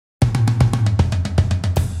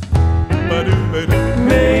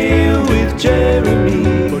Mail with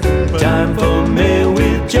Jeremy. Time for Mail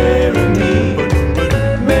with Jeremy.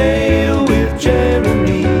 Mail with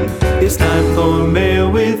Jeremy. It's time for Mail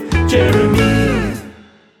with Jeremy.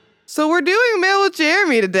 So we're doing Mail with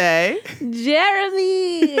Jeremy today.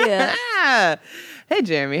 Jeremy! Hey,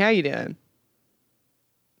 Jeremy, how you doing?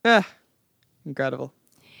 Incredible.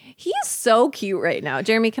 He's so cute right now.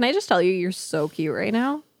 Jeremy, can I just tell you, you're so cute right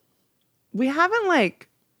now? We haven't,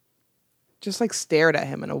 just stared at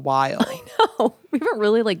him in a while. I know. We haven't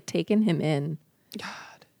really, taken him in.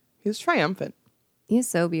 God, he's triumphant. He's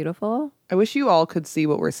so beautiful. I wish you all could see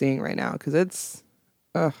what we're seeing right now, because it's...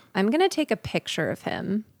 I'm going to take a picture of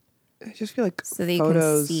him. I just feel like So that you can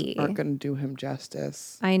photos see. aren't going to do him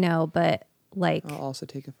justice. I know, but, I'll also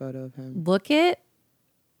take a photo of him.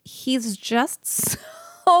 he's just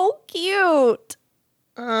so cute.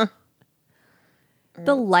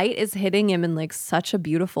 The light is hitting him in, such a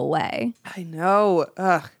beautiful way. I know.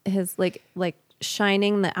 His,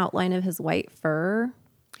 shining the outline of his white fur.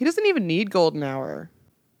 He doesn't even need golden hour.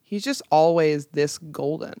 He's just always this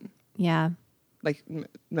golden. Yeah.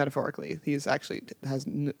 Metaphorically, he's actually has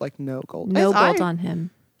no gold. No His gold eye- on him.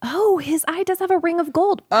 Oh, his eye does have a ring of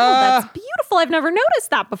gold. Oh, that's beautiful. I've never noticed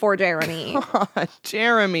that before, Jeremy.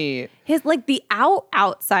 Jeremy. His the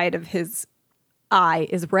outside of his eye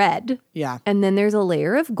is red. Yeah. And then there's a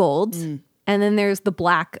layer of gold. And then there's the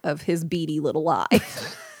black of his beady little eye.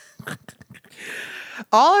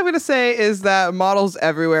 All I'm going to say is that models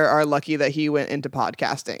everywhere are lucky that he went into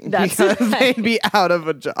podcasting. That's because right. they'd be out of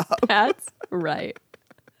a job. That's right.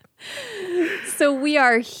 So we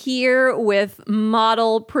are here with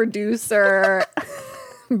model producer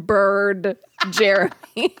Bird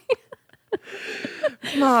Jeremy.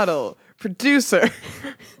 Model, producer,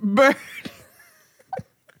 Bird.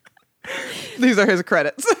 These are his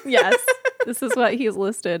credits. Yes. This is what he's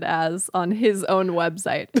listed as on his own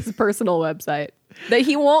website, his personal website, that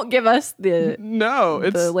he won't give us the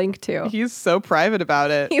link to. He's so private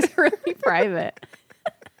about it. He's really private.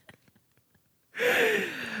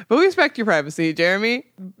 But we respect your privacy, Jeremy,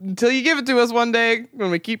 until you give it to us one day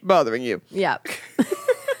when we keep bothering you. Yeah.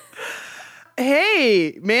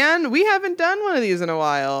 Hey, man, we haven't done one of these in a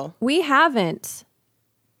while. We haven't.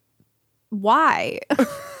 Why?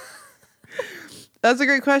 That's a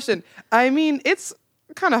great question. I mean, it's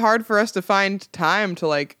kind of hard for us to find time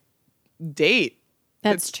to date.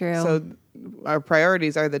 That's true. So our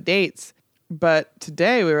priorities are the dates. But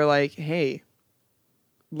today we were like, hey,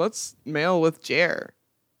 let's mail with Jer.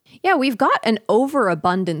 Yeah, we've got an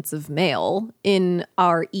overabundance of mail in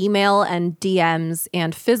our email and DMs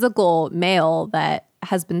and physical mail that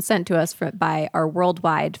has been sent to us by our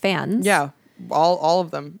worldwide fans. Yeah, all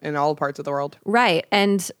of them in all parts of the world. Right.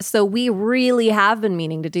 And so we really have been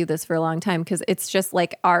meaning to do this for a long time because it's just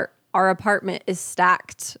our apartment is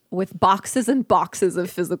stacked with boxes and boxes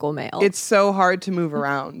of physical mail. It's so hard to move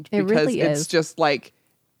around It because really it's is. just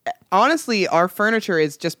honestly, our furniture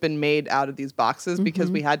has just been made out of these boxes because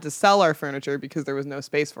we had to sell our furniture because there was no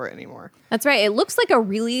space for it anymore. That's right. It looks like a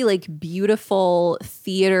really beautiful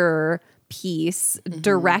theater piece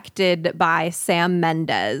directed by Sam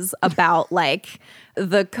Mendes about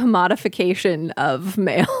the commodification of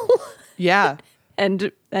mail Yeah.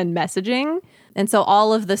 and messaging. And so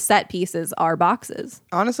all of the set pieces are boxes.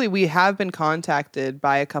 Honestly, we have been contacted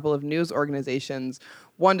by a couple of news organizations,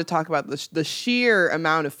 one to talk about the sheer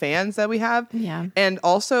amount of fans that we have. Yeah. And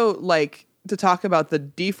also to talk about the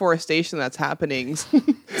deforestation that's happening so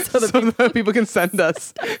that people can send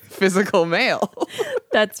us physical mail.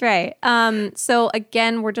 That's right. So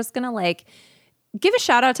again, we're just going to give a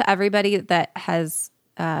shout out to everybody that has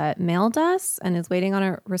mailed us and is waiting on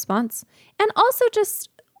a response. And also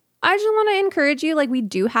I just want to encourage you, we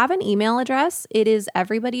do have an email address. It is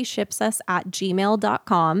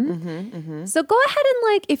everybodyshipsus@gmail.com. So go ahead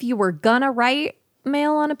and if you were gonna write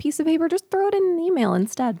mail on a piece of paper, just throw it in an email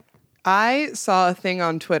instead. I saw a thing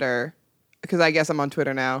on Twitter, because I guess I'm on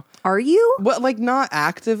Twitter now. Are you? Well, not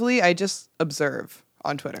actively. I just observe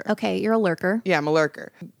on Twitter. Okay, you're a lurker. Yeah, I'm a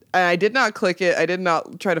lurker. And I did not click it. I did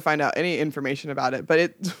not try to find out any information about it. But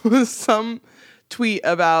it was some tweet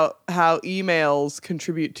about how emails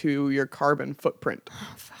contribute to your carbon footprint.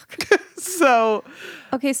 Oh, fuck. So...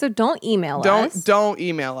 Okay, so don't email us. Don't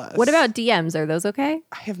email us. What about DMs? Are those okay?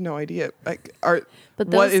 I have no idea. But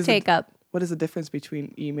those take up. What is the difference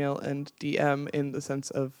between email and DM in the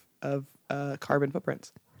sense of carbon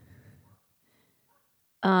footprints?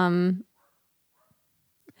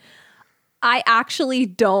 I actually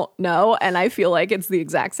don't know, and I feel like it's the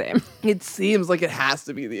exact same. It seems like it has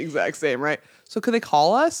to be the exact same, right? So could they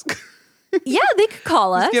call us? Yeah, they could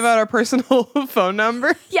call us. Give out our personal phone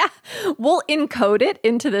number. Yeah. We'll encode it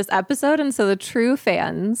into this episode, and so the true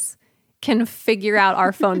fans can figure out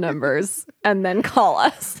our phone numbers and then call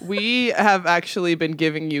us. We have actually been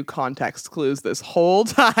giving you context clues this whole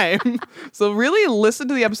time. So really listen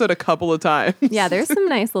to the episode a couple of times. Yeah, there's some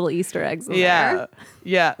nice little Easter eggs in there.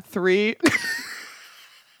 Yeah. 3.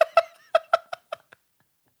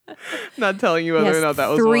 Not telling you whether or not that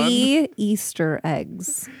was 3 one. Easter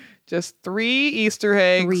eggs. Just 3 Easter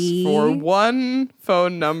eggs 3. for one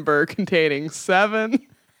phone number containing 7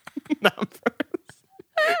 numbers.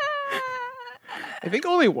 I think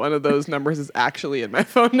only one of those numbers is actually in my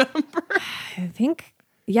phone number. I think,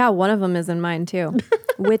 yeah, one of them is in mine too.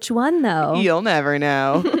 Which one though? You'll never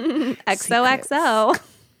know. XOXO.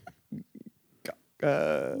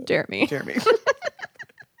 Jeremy. Jeremy.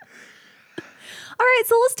 All right,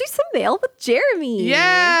 so let's do some mail with Jeremy.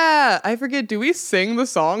 Yeah. I forget. Do we sing the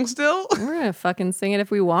song still? We're going to fucking sing it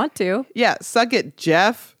if we want to. Yeah. Suck it,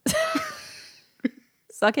 Jeff.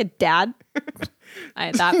 Suck it, Dad.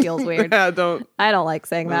 That feels weird. Yeah, don't I don't like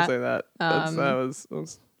saying that. say that.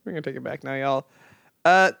 We're going to take it back now, y'all.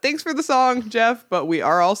 Thanks for the song, Jeff, but we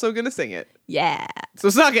are also going to sing it. Yeah.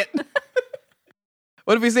 So suck it.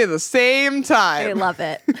 What if we say it at the same time? I love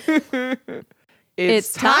it.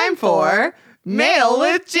 It's time for Mail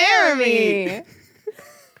with Jeremy.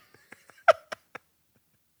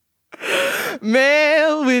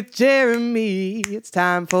 Mail with Jeremy. It's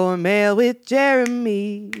time for Mail with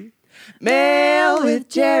Jeremy. Mail with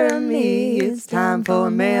Jeremy. It's time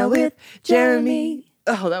for Mail with Jeremy.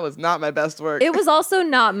 Oh, that was not my best work. It was also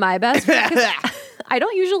not my best because I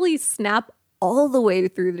don't usually snap all the way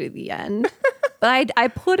through to the end, but I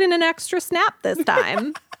put in an extra snap this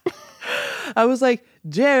time. I was like,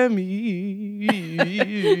 Jeremy,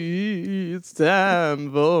 it's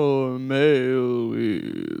time for Mail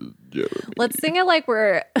with Jeremy. Let's sing it like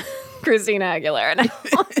we're Christina Aguilera now.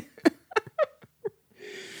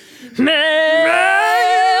 Mail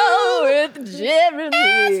with Jeremy.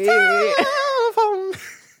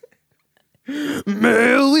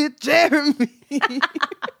 Mail with Jeremy.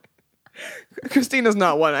 Christina's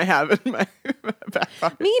not one I have in my back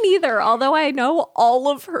pocket. Me neither, although I know all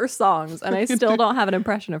of her songs and I still don't have an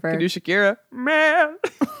impression of her. Do Shakira. Mail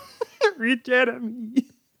with Jeremy.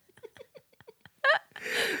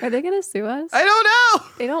 Are they going to sue us? I don't know.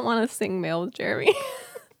 They don't want to sing Mail with Jeremy.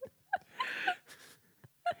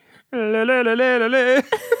 La, la, la, la, la, la.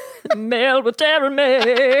 Mail with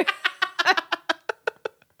Jeremy.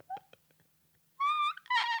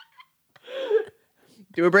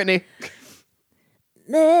 Do it, Brittany.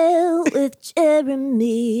 Mail with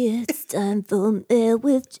Jeremy. It's time for Mail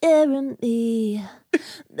with Jeremy.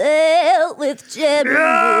 Mail with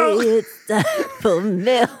Jeremy. It's time for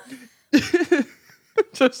Mail.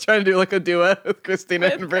 Just trying to do like a duet with Christina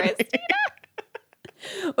and Brittany.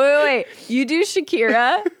 Wait. You do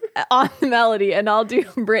Shakira on the melody, and I'll do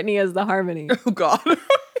Brittany as the harmony. Oh, God.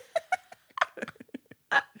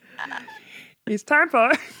 It's time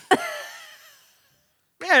for...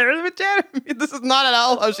 Mail with Jeremy. This is not at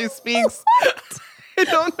all how she speaks. I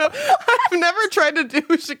don't know. I've never tried to do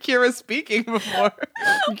Shakira speaking before.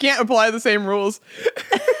 You can't apply the same rules.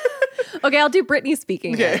 Okay, I'll do Brittany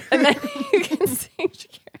speaking. Okay. It, and then you can sing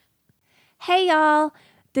Shakira. Hey, y'all.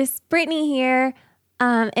 This is Brittany here.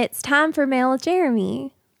 It's time for Mail with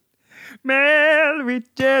Jeremy. Mail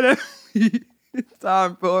with Jeremy. It's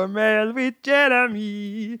time for Mail with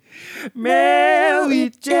Jeremy. Mail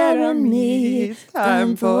with Jeremy. It's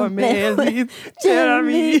time for Mail with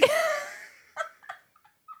Jeremy.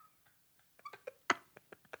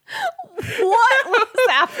 What was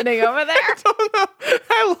happening over there? I don't know.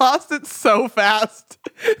 I lost it so fast.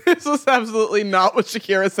 This was absolutely not what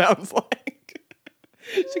Shakira sounds like.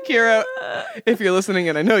 Shakira, if you're listening,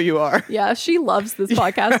 and I know you are, Yeah, she loves this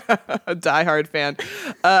podcast. a diehard fan.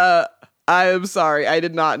 I'm sorry, I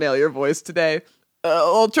did not nail your voice today.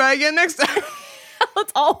 I'll try again next time.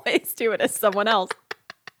 Let's always do it as someone else.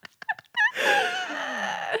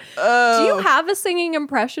 Do you have a singing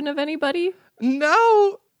impression of anybody?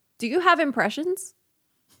 No. Do you have impressions?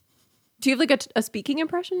 Do you have like a speaking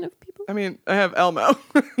impression of people? I mean, I have Elmo.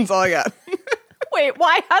 That's all I got. Wait,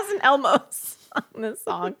 why hasn't Elmo sung this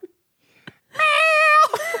song?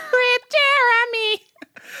 With Jeremy.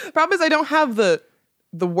 Problem is, I don't have the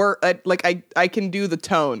word. I can do the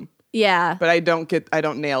tone, Yeah, but I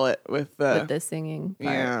don't nail it with the singing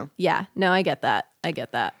part. Yeah. Yeah, no, I get that. I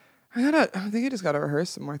think I just gotta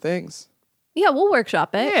rehearse some more things. Yeah, we'll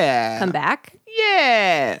workshop it. Yeah. Come back.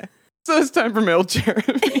 Yeah. So it's time for Mail Jeremy.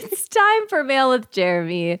 It's time for Mail with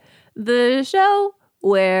Jeremy, the show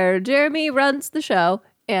where Jeremy runs the show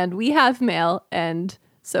and we have mail and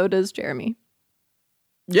so does Jeremy.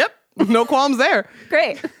 Yep. No qualms there.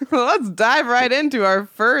 Great. Well, let's dive right into our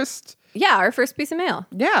first. Yeah, our first piece of mail.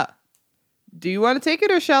 Yeah. Do you want to take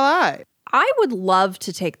it or shall I? I would love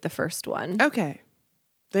to take the first one. Okay.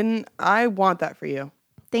 Then I want that for you.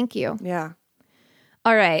 Thank you. Yeah.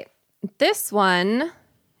 All right. This one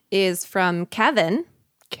is from Kevin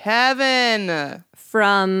Kevin.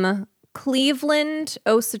 from Cleveland,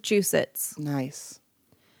 Massachusetts. Nice.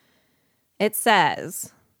 It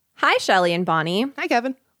says, "Hi, Shelly and Bonnie. Hi,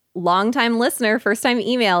 Kevin. Longtime listener, first time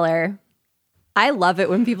emailer. I love it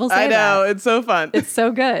when people say I know. that. It's so fun. It's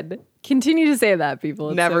so good. Continue to say that, people.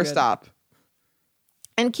 It's Never so good. stop.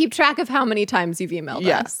 And keep track of how many times you've emailed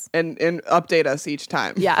Yes. us. And update us each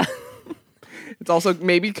time. Yeah. It's also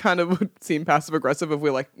maybe kind of would seem passive aggressive if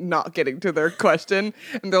we're like not getting to their question.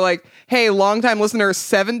 And they're like, hey, longtime listener,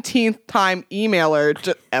 17th time emailer,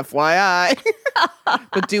 just FYI.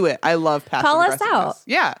 But do it. I love passive Call us aggressiveness. out.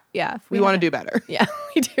 Yeah. Yeah. if We want to have- do better. Yeah,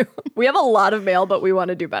 we do. We have a lot of mail, but we want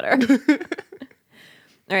to do better.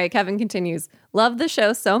 All right, Kevin continues. Love the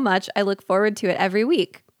show so much. I look forward to it every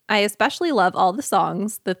week. I especially love all the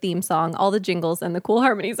songs, the theme song, all the jingles, and the cool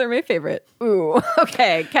harmonies are my favorite. Ooh,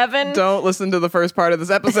 okay, Kevin. Don't listen to the first part of this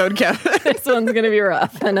episode, Kevin. This one's going to be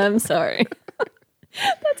rough, and I'm sorry.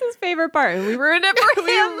 That's his favorite part, and we ruined it for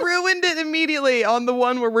We him. ruined it immediately on the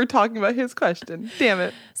one where we're talking about his question. Damn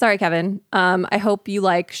it. Sorry, Kevin. I hope you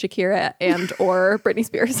like Shakira and or Britney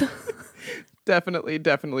Spears.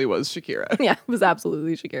 Definitely was Shakira. Yeah, it was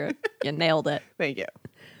absolutely Shakira. You nailed it. Thank you.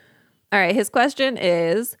 All right, his question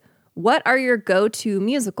is, what are your go-to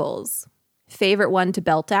musicals? Favorite one to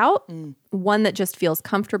belt out? One that just feels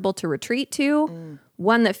comfortable to retreat to?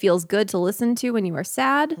 One that feels good to listen to when you are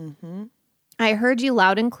sad? I heard you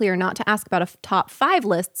loud and clear not to ask about a top 5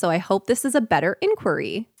 list, so I hope this is a better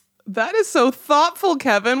inquiry. That is so thoughtful,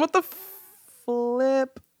 Kevin. What the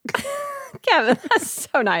flip? Kevin, that's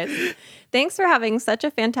so nice. Thanks for having such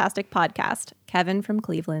a fantastic podcast. Kevin from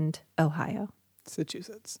Cleveland, Ohio.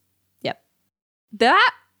 Massachusetts. Yep.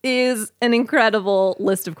 That is an incredible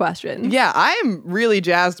list of questions. Yeah, I'm really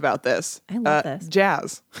jazzed about this. I love this.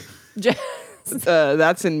 Jazz.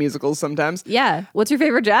 That's in musicals sometimes. Yeah. What's your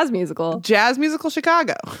favorite jazz musical? Jazz musical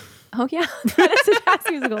Chicago. Oh, yeah. That is a jazz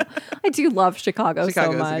musical. I do love Chicago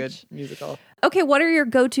Chicago so is much. a good musical. Okay, what are your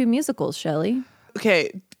go-to musicals, Shelley?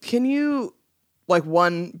 Okay, can you like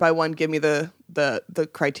one by one give me the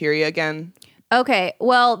criteria again? Okay,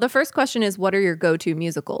 well, the first question is, what are your go-to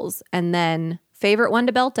musicals? And then favorite one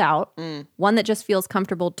to belt out, one that just feels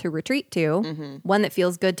comfortable to retreat to, one that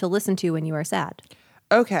feels good to listen to when you are sad.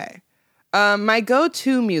 Okay. My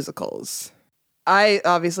go-to musicals. I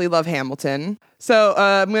obviously love Hamilton. So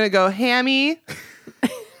I'm going to go Hammy.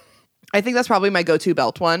 I think that's probably my go-to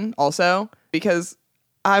belt one also because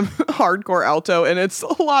I'm hardcore alto and it's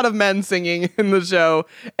a lot of men singing in the show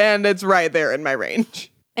and it's right there in my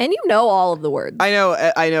range. And you know all of the words. I know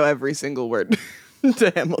every single word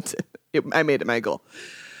to Hamilton. I made it my goal.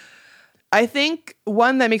 I think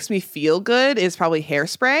one that makes me feel good is probably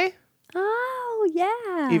Hairspray. Oh,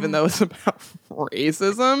 yeah. Even though it's about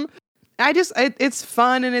racism. It's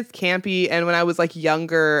fun and it's campy. And when I was like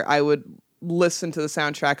younger, I would listen to the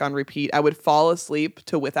soundtrack on repeat. I would fall asleep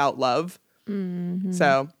to Without Love. Mm-hmm.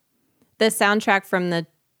 So the soundtrack from the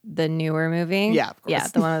newer movie? yeah, of course. Yeah,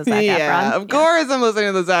 the one with Zac Efron. Yeah, of course I'm listening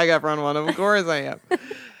to the Zac Efron one. Of course I am.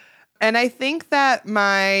 And I think that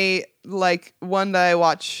my like one that I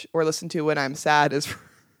watch or listen to when I'm sad is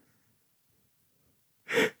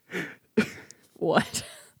What?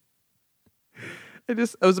 I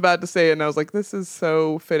was about to say it and I was like, this is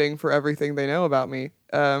so fitting for everything they know about me.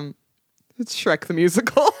 It's Shrek the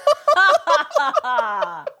Musical.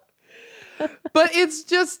 But it's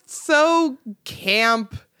just so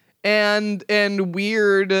camp and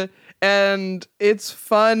weird and it's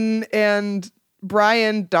fun and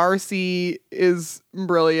Brian Darcy is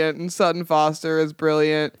brilliant and Sutton Foster is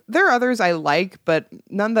brilliant. There are others I like, but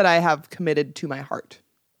none that I have committed to my heart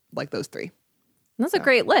like those 3. That's a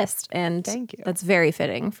great list. And Thank you. That's very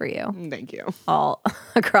fitting for you Thank you. all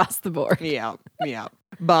across the board. Yeah.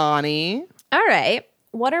 Bonnie. All right.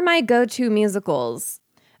 What are my go-to musicals?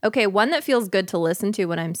 Okay, one that feels good to listen to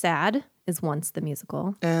when I'm sad is Once the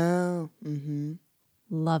Musical. Oh. Mm-hmm.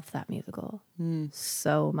 Love that musical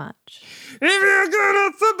so much. If you're good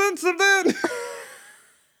at something,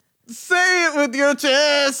 say it with your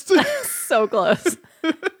chest. So close.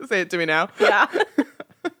 Say it to me now. Yeah.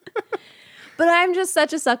 But I'm just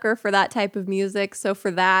such a sucker for that type of music. So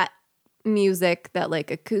for that music, that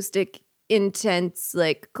like acoustic, intense,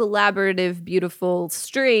 like collaborative, beautiful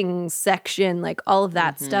string section, like all of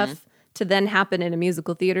that stuff to then happen in a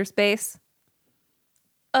musical theater space.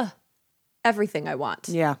 everything I want.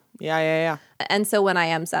 Yeah. And so when I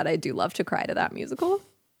am sad, I do love to cry to that musical.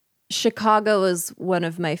 Chicago is one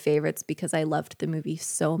of my favorites because I loved the movie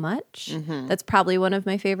so much. That's probably one of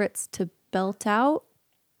my favorites to belt out.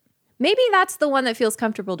 Maybe that's the one that feels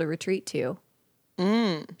comfortable to retreat to.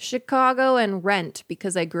 Chicago and Rent,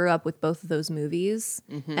 because I grew up with both of those movies.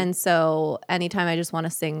 And so anytime I just want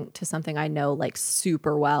to sing to something I know like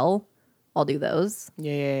super well, I'll do those.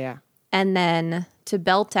 Yeah. And then to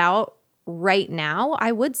belt out right now,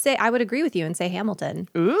 I would agree with you and say Hamilton.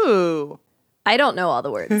 Ooh. I don't know all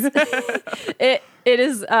the words. It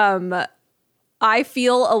is I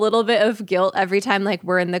feel a little bit of guilt every time like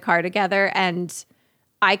we're in the car together and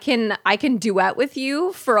I can duet with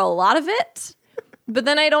you for a lot of it, but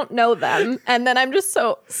then I don't know them. And then I'm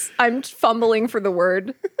fumbling for the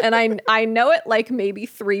word and I know it like maybe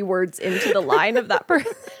 3 words into the line of that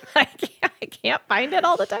person. I can't find it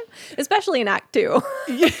all the time, especially in Act 2.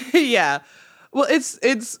 Yeah. Well,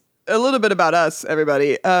 it's a little bit about us,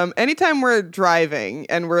 everybody. Anytime we're driving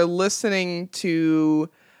and we're listening to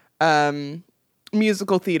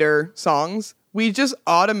musical theater songs, we just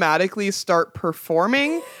automatically start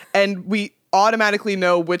performing and we automatically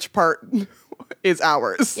know which part is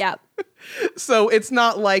ours. Yeah. So it's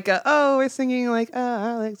not like, we're singing like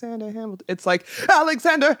Alexander Hamilton. It's like,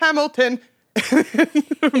 Alexander Hamilton.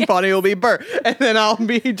 Bonnie will be Burr, and then I'll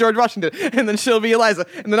be George Washington, and then she'll be Eliza,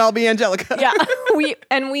 and then I'll be Angelica. Yeah,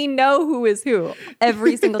 we know who is who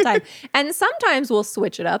every single time, and sometimes we'll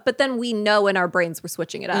switch it up, but then we know in our brains we're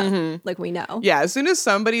switching it up, like we know. Yeah, as soon as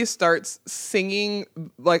somebody starts singing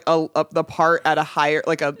like the part at a higher,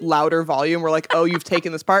 like a louder volume, we're like, oh, you've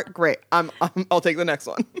taken this part, great. I'll take the next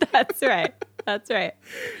one. That's right.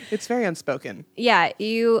 It's very unspoken. Yeah,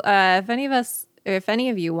 you. If any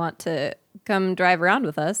of you want to come drive around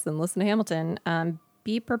with us and listen to Hamilton,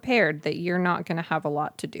 be prepared that you're not going to have a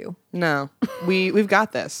lot to do. No, we've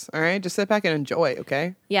got this. All right, just sit back and enjoy.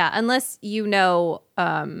 Okay. Yeah, unless you know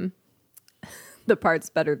the parts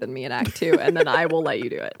better than me in Act 2, and then I will let you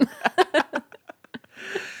do it.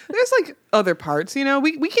 There's like other parts,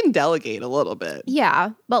 we can delegate a little bit.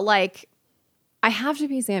 Yeah, but like I have to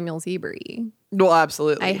be Samuel Seabury. Well,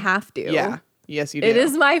 absolutely. I have to. Yeah. Yes, you do. It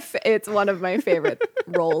is it's one of my favorite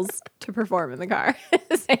roles to perform in the car,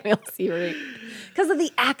 Samuel Seabury, because of the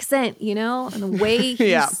accent, and the way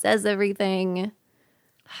he says everything.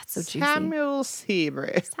 It's so juicy. Samuel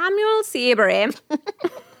Seabury. Samuel Seabury.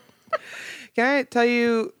 Can I tell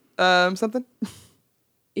you something?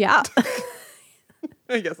 Yeah.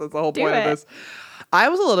 I guess that's the whole point of this. I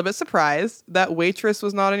was a little bit surprised that Waitress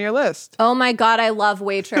was not on your list. Oh my God, I love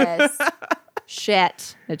Waitress.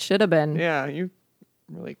 Shit. It should have been. Yeah, you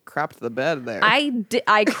really crapped the bed there. I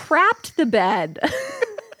crapped the bed.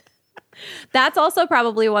 That's also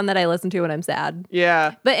probably one that I listen to when I'm sad.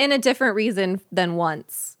 Yeah. But in a different reason than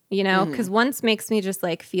Once, because Once makes me just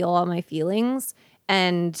like feel all my feelings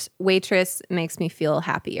and Waitress makes me feel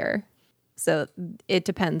happier. So it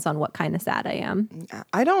depends on what kind of sad I am.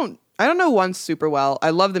 I don't know Once super well.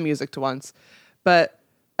 I love the music to Once, but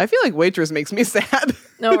I feel like Waitress makes me sad.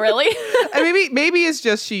 No, really? And maybe it's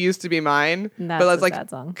just She Used to Be Mine. That's but that's a like sad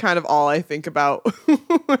song. Kind of all I think about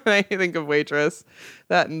when I think of Waitress.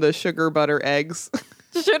 That and the sugar butter eggs.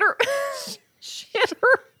 Shitter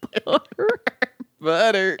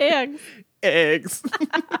Butter eggs.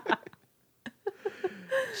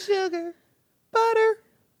 Sugar butter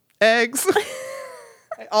eggs.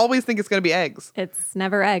 I always think it's going to be eggs. It's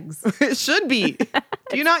never eggs. It should be.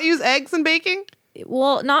 Do you not use eggs in baking?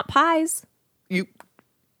 Well, not pies. You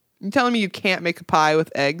telling me you can't make a pie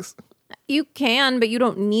with eggs? You can, but you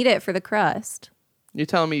don't need it for the crust. You're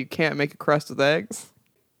telling me you can't make a crust with eggs?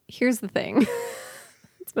 Here's the thing.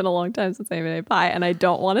 It's been a long time since I made a pie, and I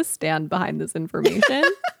don't want to stand behind this information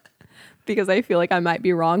because I feel like I might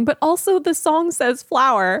be wrong. But also, the song says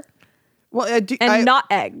flour. Well, not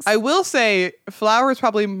eggs. I will say flour is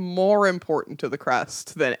probably more important to the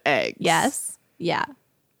crust than eggs. Yes. Yeah.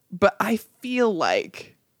 But I feel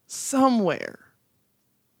like somewhere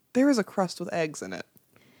there is a crust with eggs in it.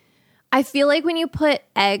 I feel like when you put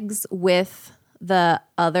eggs with the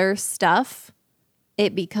other stuff,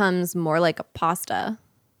 it becomes more like a pasta.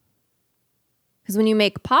 Because when you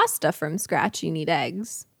make pasta from scratch, you need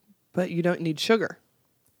eggs. But you don't need sugar.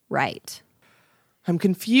 Right. I'm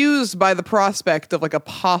confused by the prospect of like a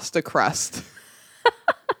pasta crust.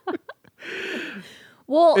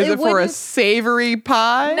 Well, is it for a savory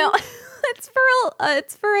pie? No, it's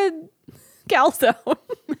for a calzone.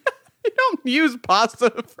 You don't use pasta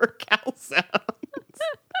for calzones.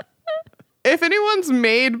 If anyone's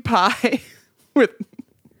made pie with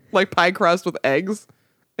like pie crust with eggs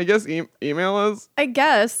I guess email us. I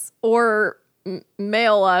guess. Or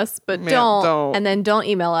mail us, but don't. And then don't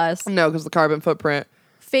email us. No, because the carbon footprint.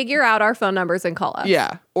 Figure out our phone numbers and call us.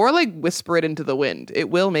 Yeah. Or like whisper it into the wind. It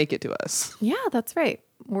will make it to us. Yeah, that's right.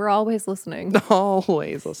 We're always listening.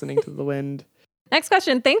 Always listening to the wind. Next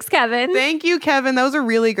question. Thanks, Kevin. Thank you, Kevin. That was a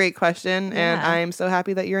really great question. And Yeah. I'm so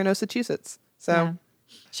happy that you're in Massachusetts. So Yeah.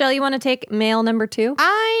 Shelley, you want to take mail number 2?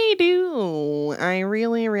 I do. I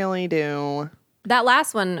really, really do. That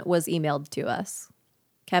last one was emailed to us.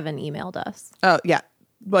 Kevin emailed us. Oh, yeah.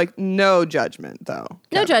 Like, no judgment, though.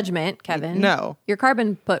 No judgment, Kevin. No. Your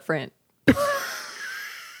carbon footprint.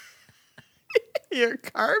 Your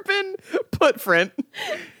carbon footprint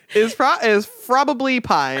is probably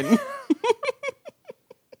pine.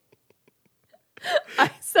 I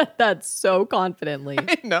said that so confidently.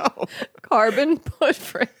 I know. Carbon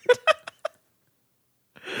footprint.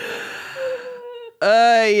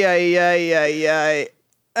 Ay, ay, ay, ay,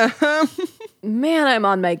 ay. Man, I'm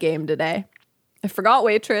on my game today. I forgot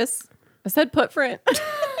waitress. I said footprint.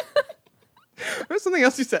 There's something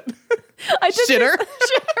else you said. I did Shitter.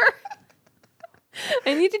 Shitter.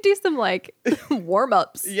 I need to do some like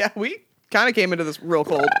warm-ups. Yeah, we kind of came into this real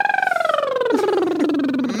cold.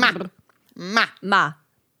 My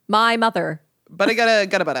mother. But I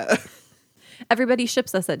gotta butter. Everybody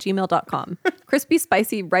ships us at gmail.com. Crispy,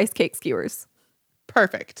 spicy rice cake skewers.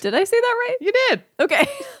 Perfect. Did I say that right? You did. Okay.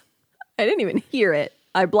 I didn't even hear it.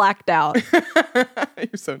 I blacked out.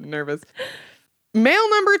 You're so nervous. Mail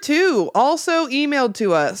number 2, also emailed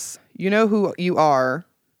to us. You know who you are.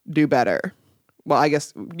 Do better. Well, I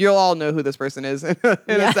guess you'll all know who this person is in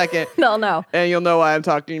a second. They'll know. And you'll know why I'm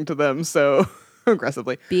talking to them so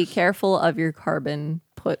aggressively. Be careful of your carbon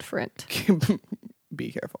footprint.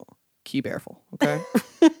 Be careful. Keep careful, okay?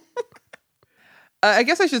 I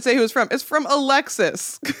guess I should say who it's from. It's from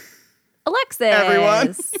Alexis. Alexis.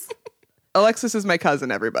 Everyone. Alexis is my cousin,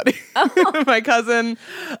 everybody. Oh. My cousin,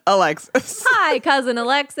 Alexis. Hi, cousin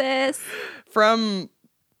Alexis. From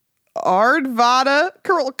Ardvada,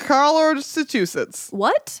 Massachusetts.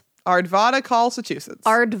 What? Ardvada, Massachusetts.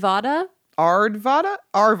 Ardvada?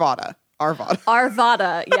 Arvada,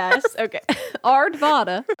 yes. Okay.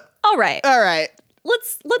 Ardvada. All right. All right.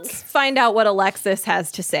 Let's find out what Alexis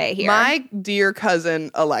has to say here. My dear cousin,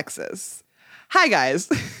 Alexis. Hi, guys.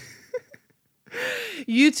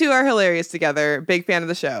 You two are hilarious together. Big fan of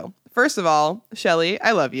the show. First of all, Shelley,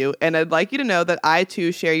 I love you, and I'd like you to know that I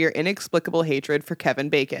too share your inexplicable hatred for Kevin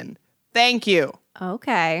Bacon. Thank you.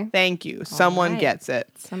 Okay. Thank you. Someone right. gets it.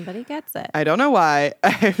 Somebody gets it. I don't know why.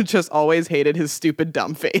 I've just always hated his stupid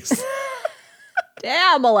dumb face.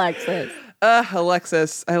 Damn, Alexis.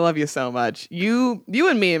 Alexis, I love you so much. You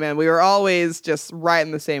and me, man, we were always just right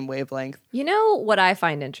in the same wavelength. You know what I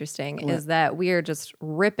find interesting is that we are just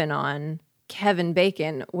ripping on Kevin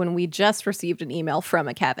Bacon when we just received an email from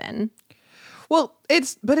a Kevin. Well,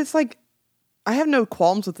 it's like I have no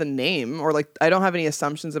qualms with the name, or like I don't have any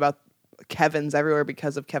assumptions about Kevins everywhere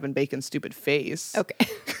because of Kevin Bacon's stupid face. Okay.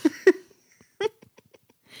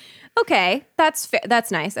 Okay, that's fair.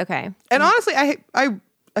 That's nice. Okay. And honestly,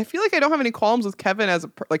 I feel like I don't have any qualms with Kevin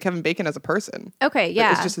Kevin Bacon as a person. Okay,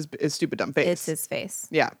 yeah. It's just his stupid dumb face. It's his face.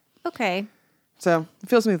 Yeah. Okay. So it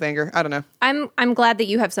fills me with anger. I don't know. I'm glad that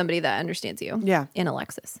you have somebody that understands you. Yeah. In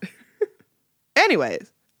Alexis.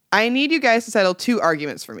 Anyways, I need you guys to settle 2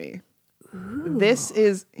 arguments for me. Ooh. This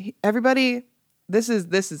is everybody. This is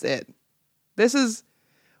it. This is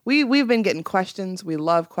we've been getting questions. We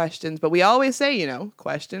love questions, but we always say,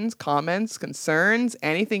 questions, comments, concerns,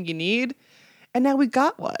 anything you need. And now we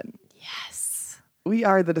got one. Yes. We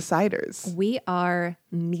are the deciders. We are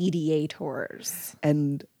mediators.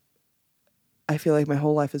 And I feel like my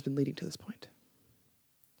whole life has been leading to this point.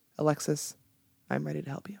 Alexis, I'm ready to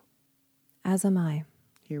help you. As am I.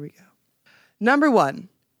 Here we go. Number 1,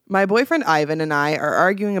 my boyfriend Ivan and I are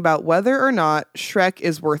arguing about whether or not Shrek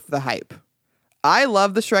is worth the hype. I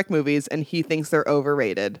love the Shrek movies and he thinks they're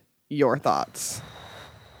overrated. Your thoughts?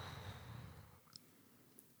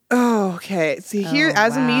 Oh, okay. See, here,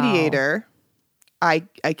 as a mediator, I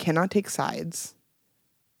cannot take sides.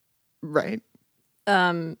 Right?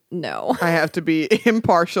 No. I have to be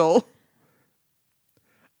impartial.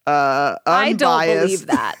 Unbiased. I don't believe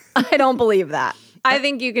that. I don't believe that. I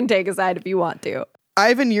think you can take a side if you want to.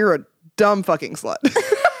 Ivan, you're a dumb fucking slut.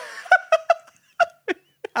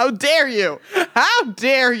 How dare you? How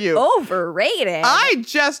dare you? Overrated. I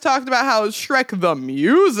just talked about how Shrek the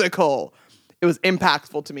musical, it was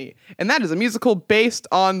impactful to me. And that is a musical based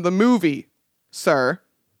on the movie, sir.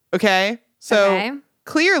 Okay? So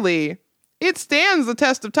clearly, it stands the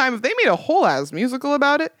test of time. If they made a whole ass musical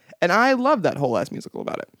about it, and I love that whole ass musical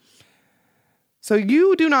about it. So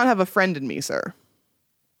you do not have a friend in me, sir.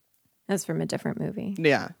 That's from a different movie.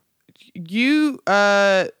 Yeah.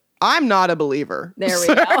 I'm not a believer. There we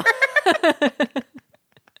go.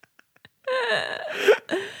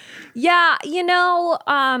 Yeah,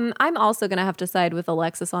 I'm also going to have to side with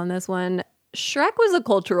Alexis on this one. Shrek was a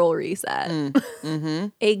cultural reset,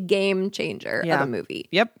 a game changer of a movie.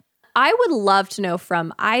 Yep. I would love to know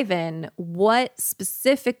from Ivan what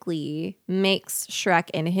specifically makes Shrek,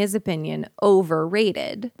 in his opinion,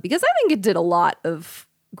 overrated. Because I think it did a lot of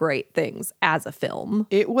great things as a film.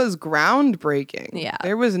 It was groundbreaking. Yeah.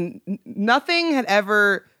 There was nothing had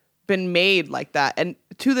ever been made like that. And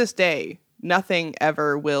to this day, nothing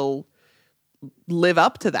ever will live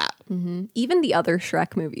up to that. Even the other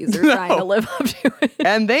Shrek movies are trying to live up to it.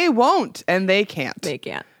 And they won't, and they can't. They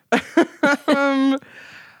can't.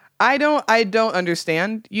 I don't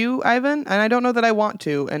understand you, Ivan, and I don't know that I want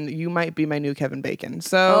to, and you might be my new Kevin Bacon.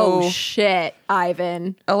 So Oh, shit,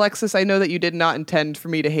 Ivan. Alexis, I know that you did not intend for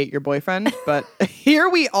me to hate your boyfriend, but here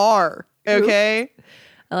we are. Okay?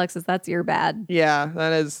 Alexis, that's your bad. Yeah,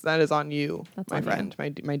 that is on you, That's my on you.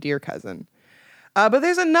 friend, my dear cousin. But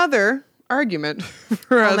there's another argument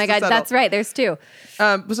for us Oh my to God, settle. that's right. There's two.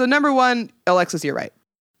 So number one, Alexis, you're right.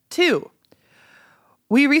 2,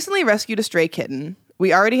 we recently rescued a stray kitten.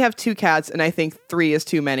 We already have 2 cats, and I think 3 is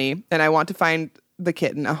too many, and I want to find the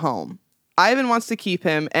kitten a home. Ivan wants to keep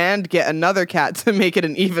him and get another cat to make it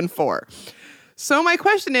an even 4. So my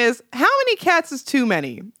question is, how many cats is too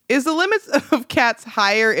many? Is the limits of cats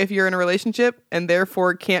higher if you're in a relationship and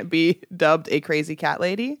therefore can't be dubbed a crazy cat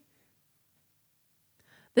lady?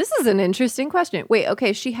 This is an interesting question. Wait,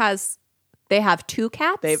 okay, they have 2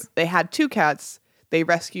 cats? They had 2 cats. They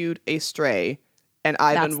rescued a stray, and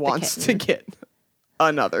That's Ivan the wants to kitten. get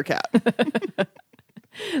another cat.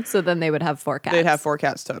 So then they would have 4 cats. They'd have 4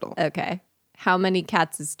 cats total. Okay. How many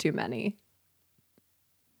cats is too many?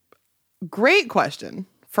 Great question,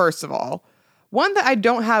 first of all. One that I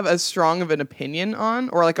don't have as strong of an opinion on,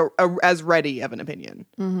 or like as ready of an opinion.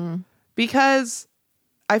 Because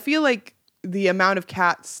I feel like the amount of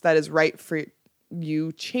cats that is right for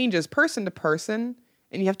you changes person to person,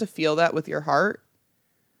 and you have to feel that with your heart.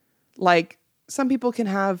 Like, some people can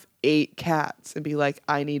have 8 cats and be like,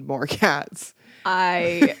 I need more cats.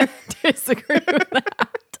 I disagree with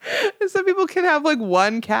that. And some people can have like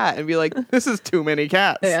 1 cat and be like, this is too many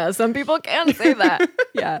cats. Yeah, some people can say that.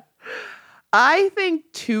 Yeah. I think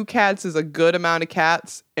 2 cats is a good amount of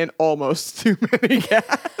cats and almost too many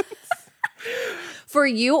cats. For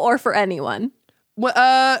you or for anyone?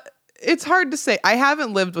 Well, it's hard to say. I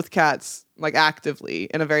haven't lived with cats like actively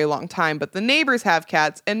in a very long time, but the neighbors have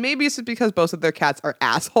cats, and maybe it's because both of their cats are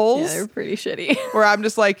assholes. Yeah, they're pretty shitty. Where I'm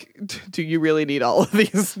just like, do you really need all of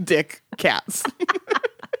these dick cats?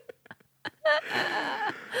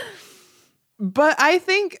 But I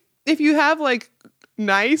think if you have like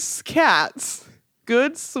nice cats,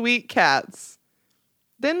 good, sweet cats,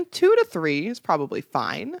 then 2 to 3 is probably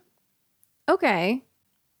fine. Okay.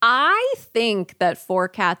 I think that 4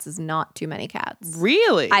 cats is not too many cats.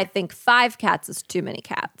 Really? I think 5 cats is too many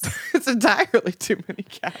cats. It's entirely too many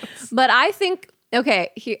cats. But I think, okay,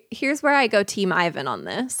 here's where I go Team Ivan on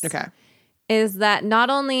this. Okay. Is that not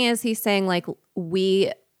only is he saying, like,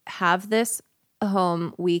 we have this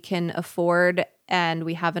home we can afford and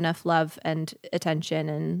we have enough love and attention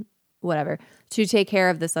and whatever to take care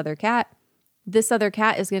of this other cat is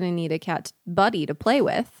going to need a cat buddy to play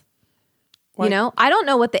with. What? You know, I don't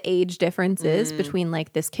know what the age difference is between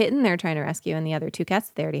like this kitten they're trying to rescue and the other 2 cats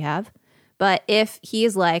that they already have. But if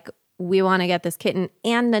he's like, we want to get this kitten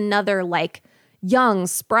and another like young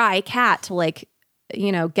spry cat to like,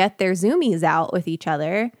 you know, get their zoomies out with each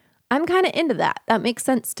other, I'm kind of into that. That makes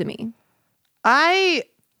sense to me. I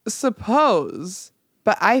suppose,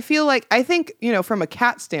 but I think, you know, from a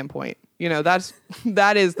cat standpoint, you know, that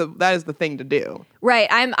is the thing to do. Right.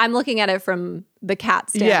 I'm looking at it from the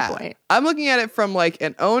cat standpoint. Yeah. I'm looking at it from like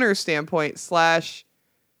an owner standpoint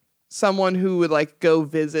 / someone who would like go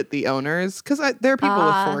visit the owners. Cause there are people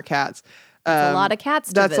with 4 cats. That's a lot of cats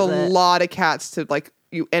to That's visit. a lot of cats to like,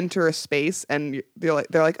 you enter a space and they're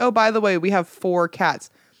like, oh, by the way, we have 4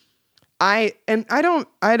 cats. I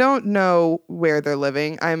don't know where they're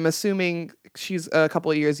living. I'm assuming she's a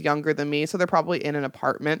couple of years younger than me, so they're probably in an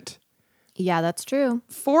apartment. Yeah, that's true.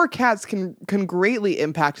 4 cats can greatly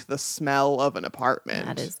impact the smell of an apartment.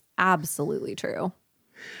 That is absolutely true.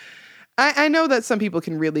 I know that some people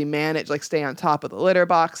can really manage, like stay on top of the litter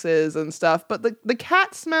boxes and stuff, but the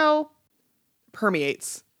cat smell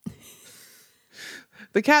permeates.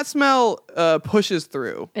 The cat smell pushes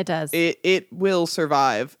through. It does. It will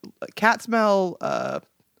survive. Cat smell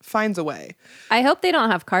finds a way. I hope they don't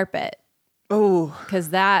have carpet. Oh, because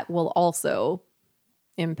that will also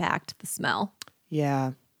impact the smell.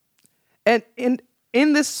 yeah. And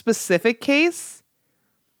in this specific case,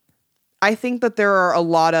 I think that there are a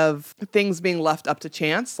lot of things being left up to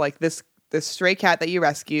chance. Like this stray cat that you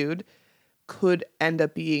rescued could end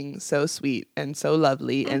up being so sweet and so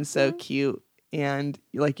lovely and so cute, and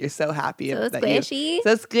like you're so happy So that squishy.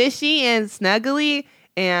 so squishy and snuggly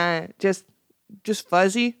and just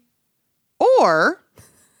fuzzy. Or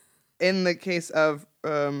in the case of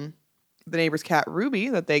the neighbor's cat Ruby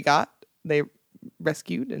that they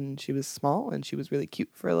rescued, and she was small and she was really cute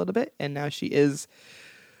for a little bit, and now she is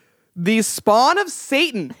the spawn of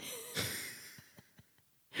Satan.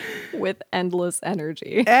 With endless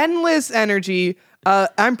energy. Endless energy.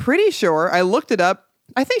 I'm pretty sure, I looked it up,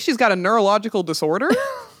 I think she's got a neurological disorder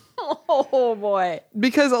Oh boy.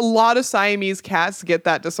 because a lot of Siamese cats get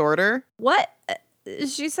that disorder. What?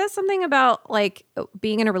 She says something about like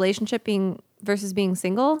being in a relationship versus being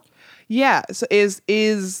single. Yeah, so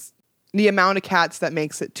is the amount of cats that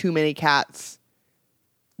makes it too many cats,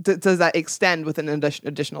 does that extend with an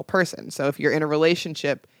additional person? So if you're in a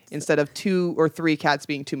relationship, instead of 2 or 3 cats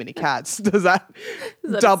being too many cats, does that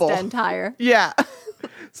double? Extend higher? Yeah.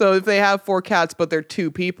 So if they have 4 cats, but they're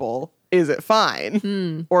 2 people, is it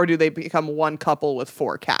fine? Or do they become one couple with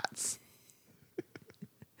 4 cats?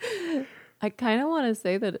 I kind of want to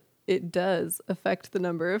say that it does affect the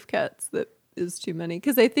number of cats that is too many.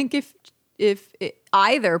 Because I think if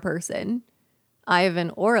either person,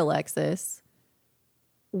 Ivan or Alexis,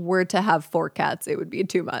 were to have 4 cats, it would be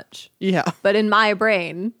too much. Yeah. But in my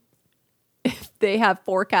brain, if they have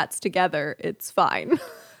 4 cats together, it's fine.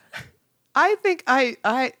 I think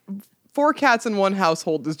I 4 cats in one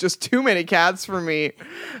household is just too many cats for me.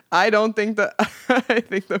 I think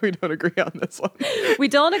that we don't agree on this one. We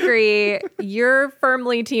don't agree. You're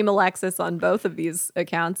firmly Team Alexis on both of these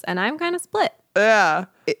accounts, and I'm kind of split. Yeah.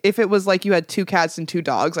 If it was like you had 2 cats and 2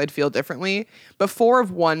 dogs, I'd feel differently. But 4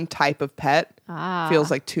 of one type of pet feels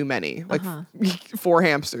like too many. Like 4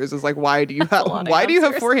 hamsters is like, why do you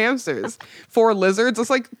have 4 hamsters? 4 lizards, it's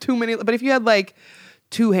like too many. But if you had like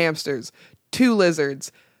 2 hamsters, 2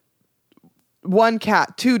 lizards, 1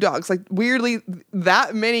 cat, 2 dogs, like weirdly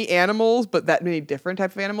that many animals, but that many different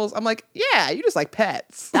types of animals, I'm like, yeah, you just like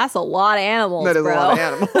pets. That's a lot of animals, That is bro. a lot of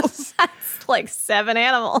animals. That's like 7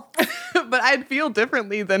 animals. But I'd feel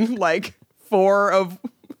differently than like 4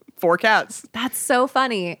 cats. That's so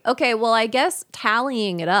funny. Okay, well, I guess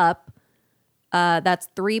tallying it up, that's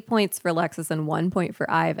 3 points for Alexis and 1 point for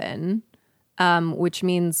Ivan, which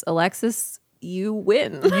means Alexis, you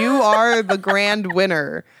win. You are the grand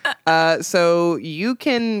winner. So you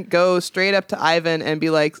can go straight up to Ivan and be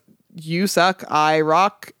like, you suck, I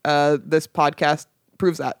rock. This podcast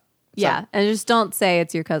proves that. So, Yeah, and just don't say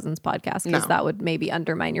it's your cousin's podcast because No. that would maybe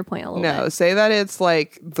undermine your point a little no, bit. say that it's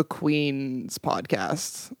like the Queen's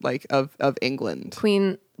podcast, like of England.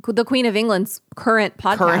 The Queen of England's current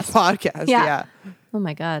podcast. Current podcast, yeah. Oh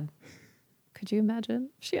my God. Could you imagine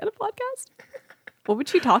if she had a podcast? What would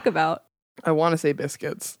she talk about? I want to say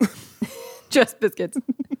biscuits. Just biscuits.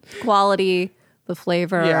 Quality, the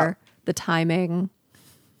flavor, Yeah. the timing,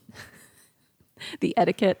 the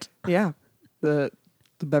etiquette. Yeah. The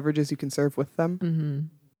beverages you can serve with them.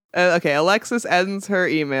 Mm-hmm. Okay, Alexis ends her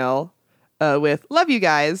email with, love you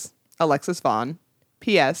guys, Alexis Vaughn.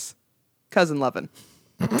 P.S. Cousin Lovin'.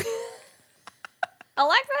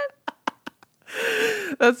 Alexis?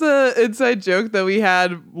 That's a inside joke that we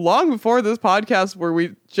had long before this podcast where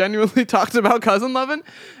we genuinely talked about cousin loving.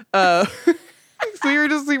 So we were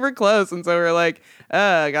just super close. And so we were like,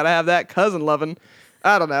 I gotta have that cousin loving.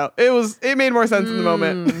 I don't know. It made more sense in the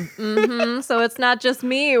moment. So it's not just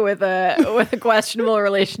me with a questionable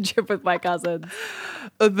relationship with my cousins.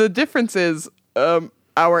 The difference is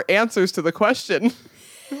our answers to the question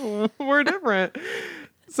were different.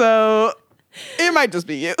 So it might just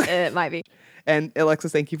be you. It might be. And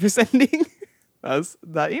Alexis, thank you for sending us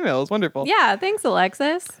that email. It was wonderful. Yeah, thanks,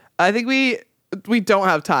 Alexis. I think we don't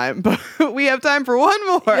have time, but we have time for one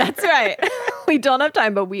more. That's right. We don't have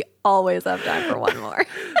time, but we always have time for one more.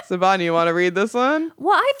 Savannah, you want to read this one?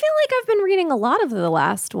 Well, I feel like I've been reading a lot of the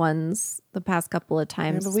last ones the past couple of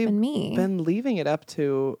times. It's been me. Been leaving it up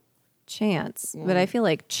to Chance. But I feel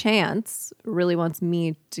like Chance really wants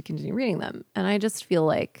me to continue reading them. And I just feel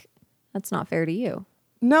like that's not fair to you.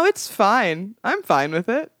 No, it's fine. I'm fine with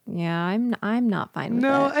it. Yeah, I'm not fine with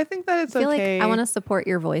No, it. I think that it's I feel okay. like I want to support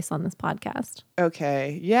your voice on this podcast.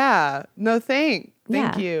 Okay. Yeah. No, thank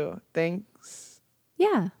Yeah. you. Thanks.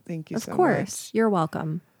 Yeah. Thank you Of so course. much. You're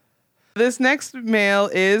welcome. This next mail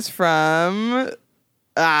is from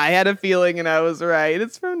I had a feeling and I was right.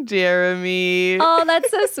 It's from Jeremy. Oh,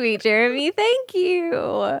 that's so sweet, Jeremy. Thank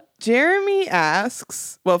you. Jeremy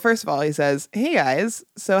asks, well, first of all, he says, hey guys,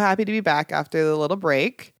 so happy to be back after the little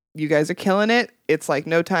break. You guys are killing it. It's like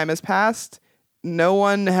no time has passed. No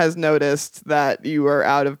one has noticed that you are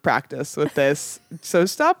out of practice with this. So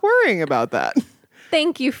stop worrying about that.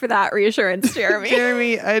 Thank you for that reassurance, Jeremy.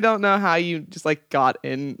 Jeremy, I don't know how you just like got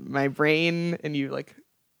in my brain and you like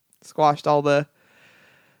squashed all the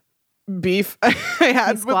beef I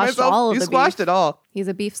had with squashed myself. all of You the squashed beef. it all. He's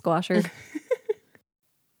a beef squasher.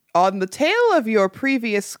 On the tail of your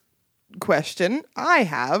previous question, I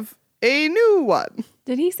have a new one.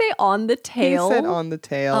 Did he say on the tail? He said on the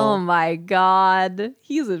tail. Oh my God.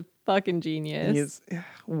 He's a fucking genius. He's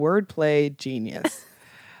wordplay genius.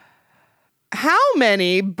 How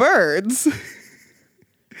many birds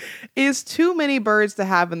is too many birds to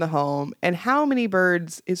have in the home, and how many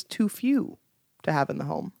birds is too few to have in the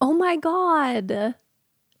home? Oh my God.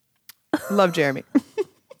 Love Jeremy.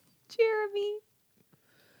 Jeremy.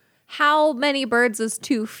 How many birds is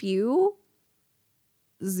too few?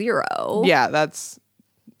 0. Yeah,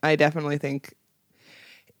 I definitely think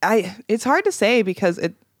it's hard to say because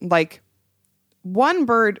it like one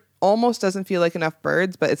bird almost doesn't feel like enough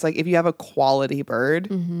birds, but it's like if you have a quality bird,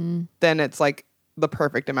 then it's like the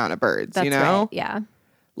perfect amount of birds, That's you know? right. Yeah.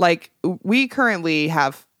 Like we currently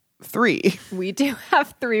have 3. We do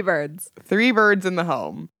have 3 birds. 3 birds in the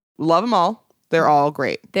home. Love them all. They're all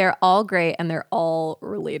great. They're all great and they're all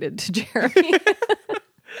related to Jeremy.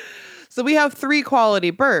 So we have 3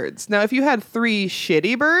 quality birds. Now, if you had 3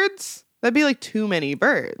 shitty birds, that'd be like too many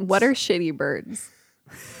birds. What are shitty birds?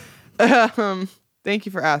 Thank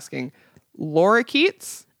you for asking.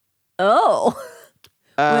 Lorikeets? Oh.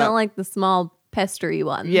 We don't like the small pestery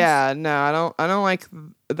ones. Yeah, no, I don't like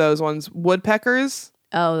those ones. Woodpeckers?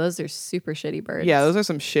 Oh, those are super shitty birds. Yeah, those are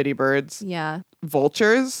some shitty birds. Yeah.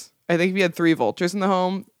 Vultures? I think if you had 3 vultures in the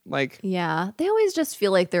home, like Yeah. They always just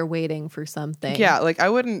feel like they're waiting for something. yeah, like I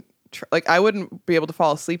wouldn't be able to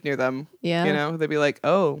fall asleep near them. Yeah. You know, they'd be like,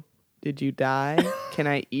 "Oh, did you die? Can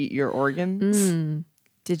I eat your organs?"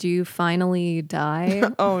 Did you finally die?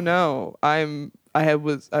 Oh no, I'm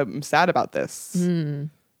sad about this.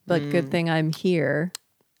 But good thing I'm here.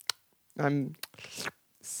 I'm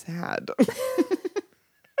sad.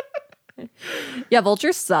 Yeah,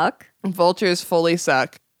 vultures suck. Vultures fully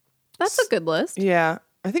suck. That's a good list. Yeah,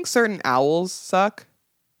 I think certain owls suck.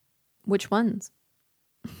 Which ones?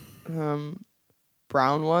 Brown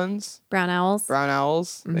ones, Brown owls? brown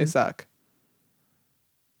owls, they suck.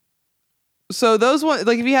 So those ones,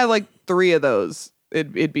 like if you had like 3 of those,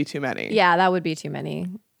 it'd be too many. Yeah, that would be too many.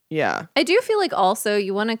 Yeah. I do feel like also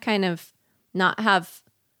you want to kind of not have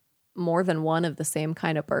more than one of the same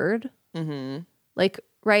kind of bird. Mm-hmm. Like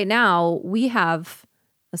right now, we have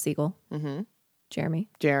a seagull, Jeremy.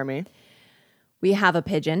 We have a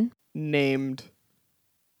pigeon. Named.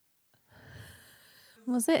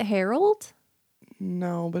 Was it Harold?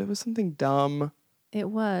 No, but it was something dumb. It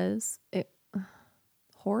was.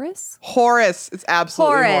 Horace? Horace. It's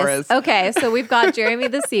absolutely Horace. Okay, so we've got Jeremy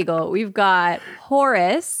the seagull. We've got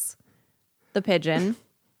Horace the pigeon.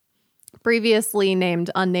 Previously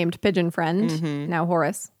named unnamed pigeon friend. Now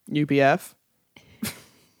Horace. UPF.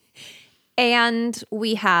 And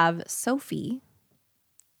we have Sophie,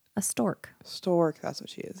 a stork. Stork. That's what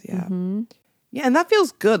she is. Yeah. Yeah, and that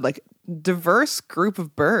feels good. Like diverse group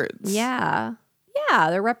of birds. Yeah. Yeah,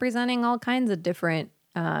 they're representing all kinds of different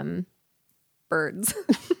birds.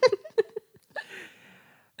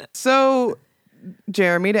 So,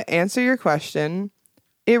 Jeremy, to answer your question,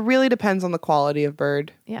 it really depends on the quality of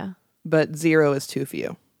bird, Yeah. but 0 is too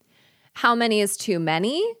few. How many is too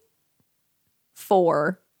many?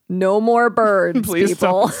 4. No more birds, Please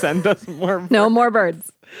people. don't send us more birds. No more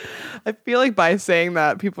birds. I feel like by saying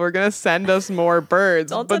that, people are going to send us more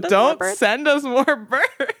birds, but don't send us more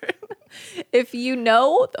birds. If you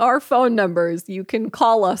know our phone numbers, you can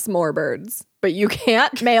call us more birds, but you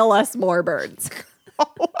can't mail us more birds.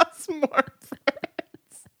 Call us more birds.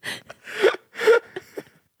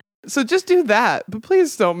 So just do that, but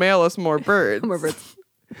please don't mail us more birds. More birds.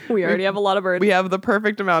 We already have a lot of birds. We have the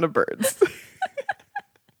perfect amount of birds.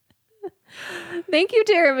 Thank you,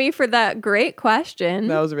 Jeremy, for that great question.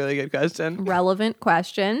 That was a really good question. Relevant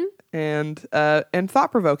question. And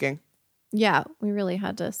thought-provoking. Yeah, we really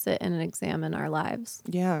had to sit and examine our lives.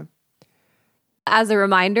 Yeah. As a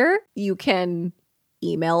reminder, you can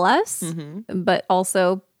email us, but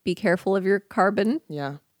also be careful of your carbon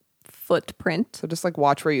Yeah. footprint. So just like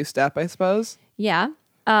watch where you step, I suppose. Yeah.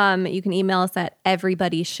 You can email us at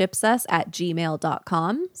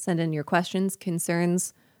everybodyshipsus@gmail.com. Send in your questions,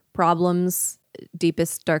 concerns, problems,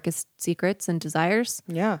 deepest, darkest secrets and desires.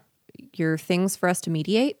 Yeah. Your things for us to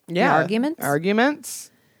mediate. Yeah. Your arguments. Arguments.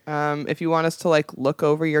 If you want us to like look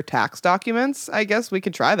over your tax documents, I guess we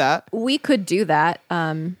could try that. We could do that.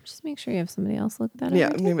 Just make sure you have somebody else look that Yeah,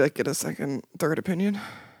 over. maybe like get a second, third opinion.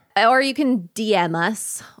 Or you can DM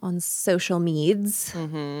us on social meds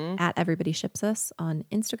at Everybody Ships Us on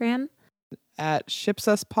Instagram. At Ships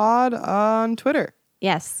Us Pod on Twitter.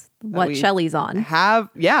 Yes, what we Shelly's on. I'm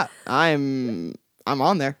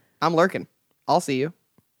on there. I'm lurking. I'll see you.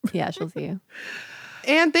 Yeah, she'll see you.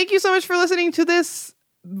 And thank you so much for listening to this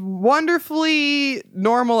wonderfully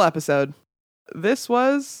normal episode. This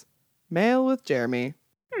was Mail with Jeremy.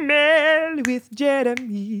 Mail with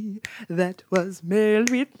Jeremy. That was Mail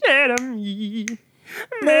with Jeremy.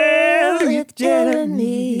 Mail with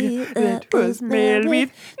Jeremy. That was Mail with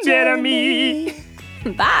Jeremy.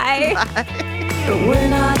 Bye. We're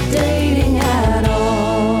not dating at all.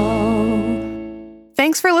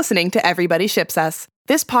 Thanks for listening to Everybody Ships Us.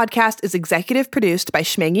 This podcast is executive produced by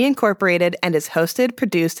Schmangy Incorporated and is hosted,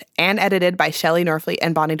 produced, and edited by Shelley Norfleet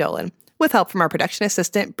and Bonnie Dolan, with help from our production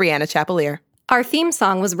assistant, Brianna Chapelier. Our theme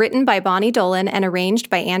song was written by Bonnie Dolan and arranged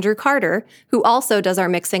by Andrew Carter, who also does our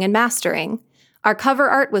mixing and mastering. Our cover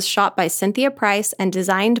art was shot by Cynthia Price and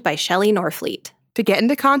designed by Shelley Norfleet. To get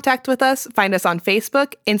into contact with us, find us on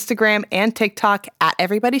Facebook, Instagram, and TikTok at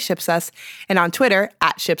Everybody Ships Us, and on Twitter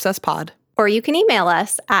at ShipsUsPod. Or you can email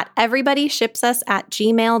us at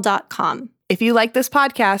everybodyshipsus@gmail.com. If you like this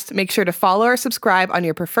podcast, make sure to follow or subscribe on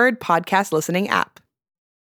your preferred podcast listening app.